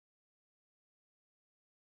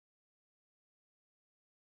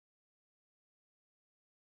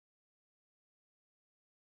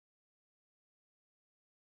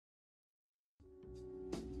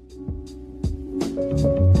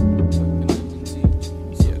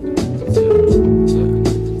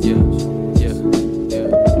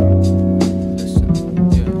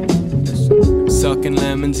Sucking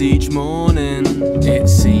lemons each morning, it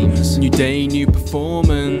seems. New day, new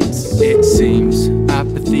performance, it seems.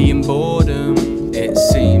 Apathy and boredom, it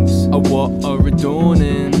seems. What are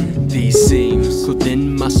adorning these seams? Clothed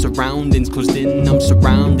in my surroundings, closed in, I'm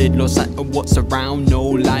surrounded. Lost sight of what's around, no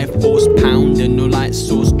life force pounding, no light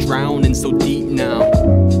source drowning so deep now.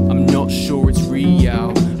 I'm not sure it's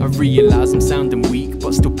real. I realize I'm sounding weak,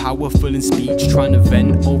 but still powerful in speech, trying to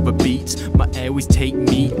vent over beats. My airways take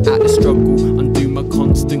me out the struggle, undo my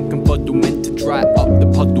constant confuddlement to dry up the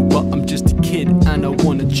puddle. But I'm just a kid and I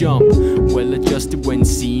wanna jump, well adjusted when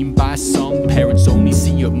seen by some. Parents only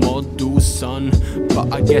see a model son,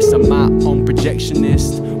 but I guess I'm my own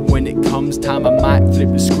projectionist. When it comes time I might flip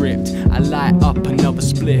the script. I light up another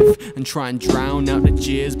spliff and try and drown out the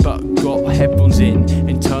jeers, but got headphones in.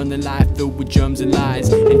 Internalized, filled with germs and lies.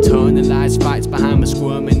 Internalized fights behind my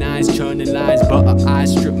squirming eyes, churning lies, but I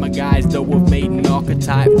strip my guys. Though I've made an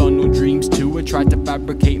archetype, funnel dreams too. I tried to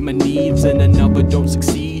fabricate my needs and another don't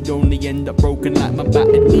succeed, only end up broken like my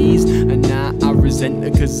battered knees. And now I resent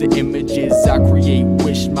it cause the images I create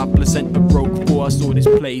wish my placenta broke before I saw this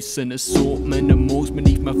place. An assortment of moles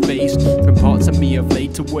beneath my face, from parts of me have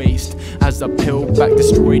laid to waste. As I peel back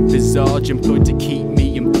destroyed visage, employed to keep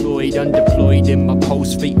me employed, undeployed in my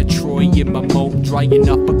post-fate of Troy. In my moat, drying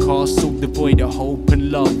up a castle devoid of hope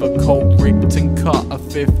and love. A coat ripped and cut, a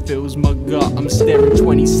fifth fills my gut. I'm staring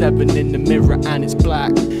 27 in the mirror and it's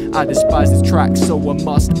black. I despise this track, so I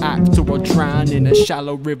must act, or I'll drown in a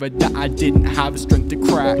shallow river that I didn't have strength to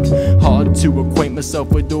crack. Hard to acquaint myself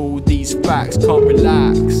with all these facts. Can't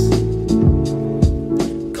relax,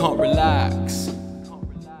 can't relax.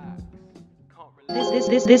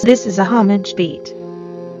 This is a homage beat.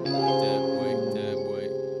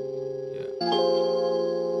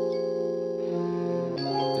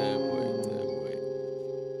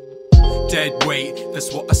 Dead weight,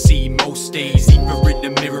 that's what I see most days, either in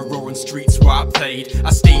the mirror or on streets where I played. I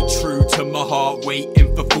stayed true to my heart,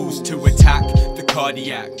 waiting for fools to attack the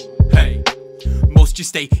cardiac. Hey, most just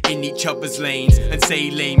stay in each other's lanes and say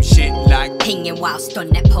lame shit like pinging whilst on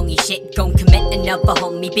that pongy shit. Gon' commit another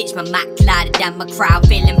homie, bitch. My Mac louder than my crowd,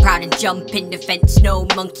 feeling proud and jumping the fence. No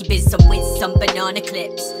monkey biz, I'm with some banana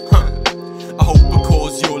clips. I hope I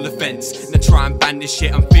cause your offence. Now try and ban this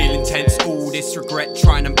shit, I'm feeling tense. All this regret,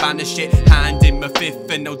 trying and banish it. Hand in my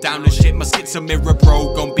fifth and no down the shit. My skits a mirror,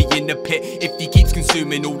 bro, gon' be in the pit if he keeps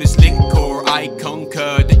consuming all this liquor. I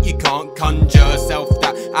conquer that you can't conjure self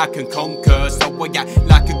that I can conquer. So I act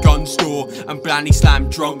like a gun store and blindly slam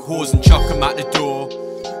drunk whores and chuck 'em out the door.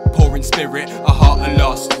 Pouring spirit, a heart of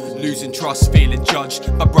lost, losing trust, feeling judged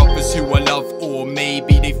by brothers who I love, or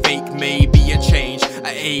maybe they fake, maybe I change.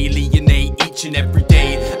 I alienate each and every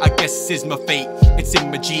day. I guess this is my fate, it's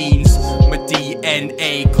in my genes, my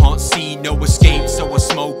DNA. Can't see no escape, so I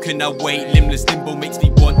smoke and I wait. Limbless limbo makes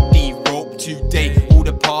me want the rope today. All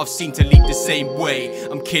the paths seem to lead the same way.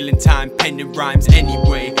 I'm killing time, penning rhymes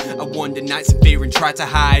anyway. I wander nights in fear and try to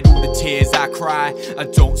hide all the tears I cry. I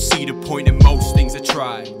don't see the point in most things I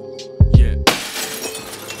try. Yeah.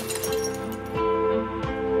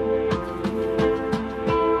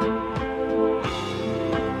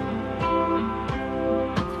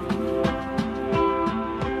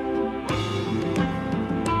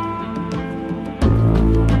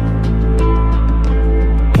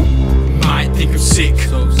 Might think I'm sick,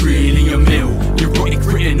 really I'm ill. Erotic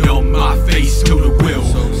written on my face, still the will.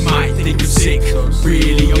 Might think I'm sick,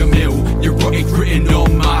 really I'm ill. Erotic written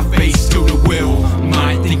on my face, still the will.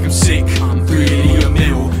 Might think I'm sick, really I'm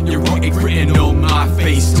ill. Erotic written on my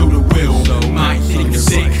face, still the will. Might think I'm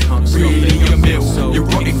sick, really I'm ill.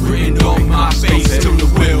 Erotic written on my face, still the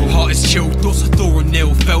will. Heart is chilled, thoughts are thorough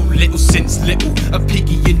nil. Felt little since little, a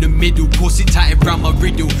piggy in the middle. Corset tied around my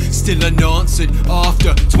riddle, still unanswered.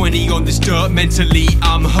 After 20 on this dirt, mentally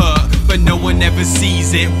I'm hurt, but no one ever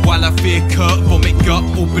sees it. While I fear curt, vomit gut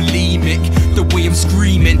or bulimic. The way I'm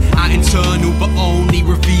screaming, out internal, but only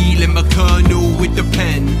revealing my kernel with the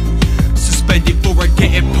pen. Suspended before I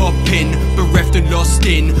get it poppin', bereft and lost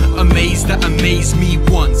in amaze that amazed me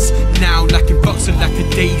once. Now lacking bucks and like a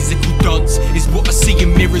daisical dance is what I see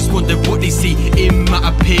in mirrors, wonder what they see in my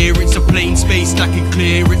appearance. A plain space lacking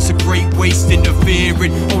clearance, a great waste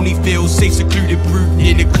interfering. Only feel safe, secluded, brooding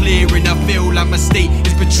in a clearing. I feel like my state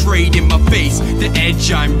is betrayed in my face, the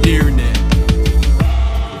edge I'm nearing it.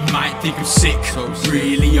 Might think I'm sick,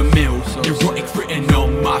 really I'm ill. Erotic written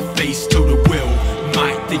on my face, till the will.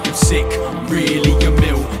 Might think I'm sick, really I'm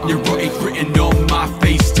ill.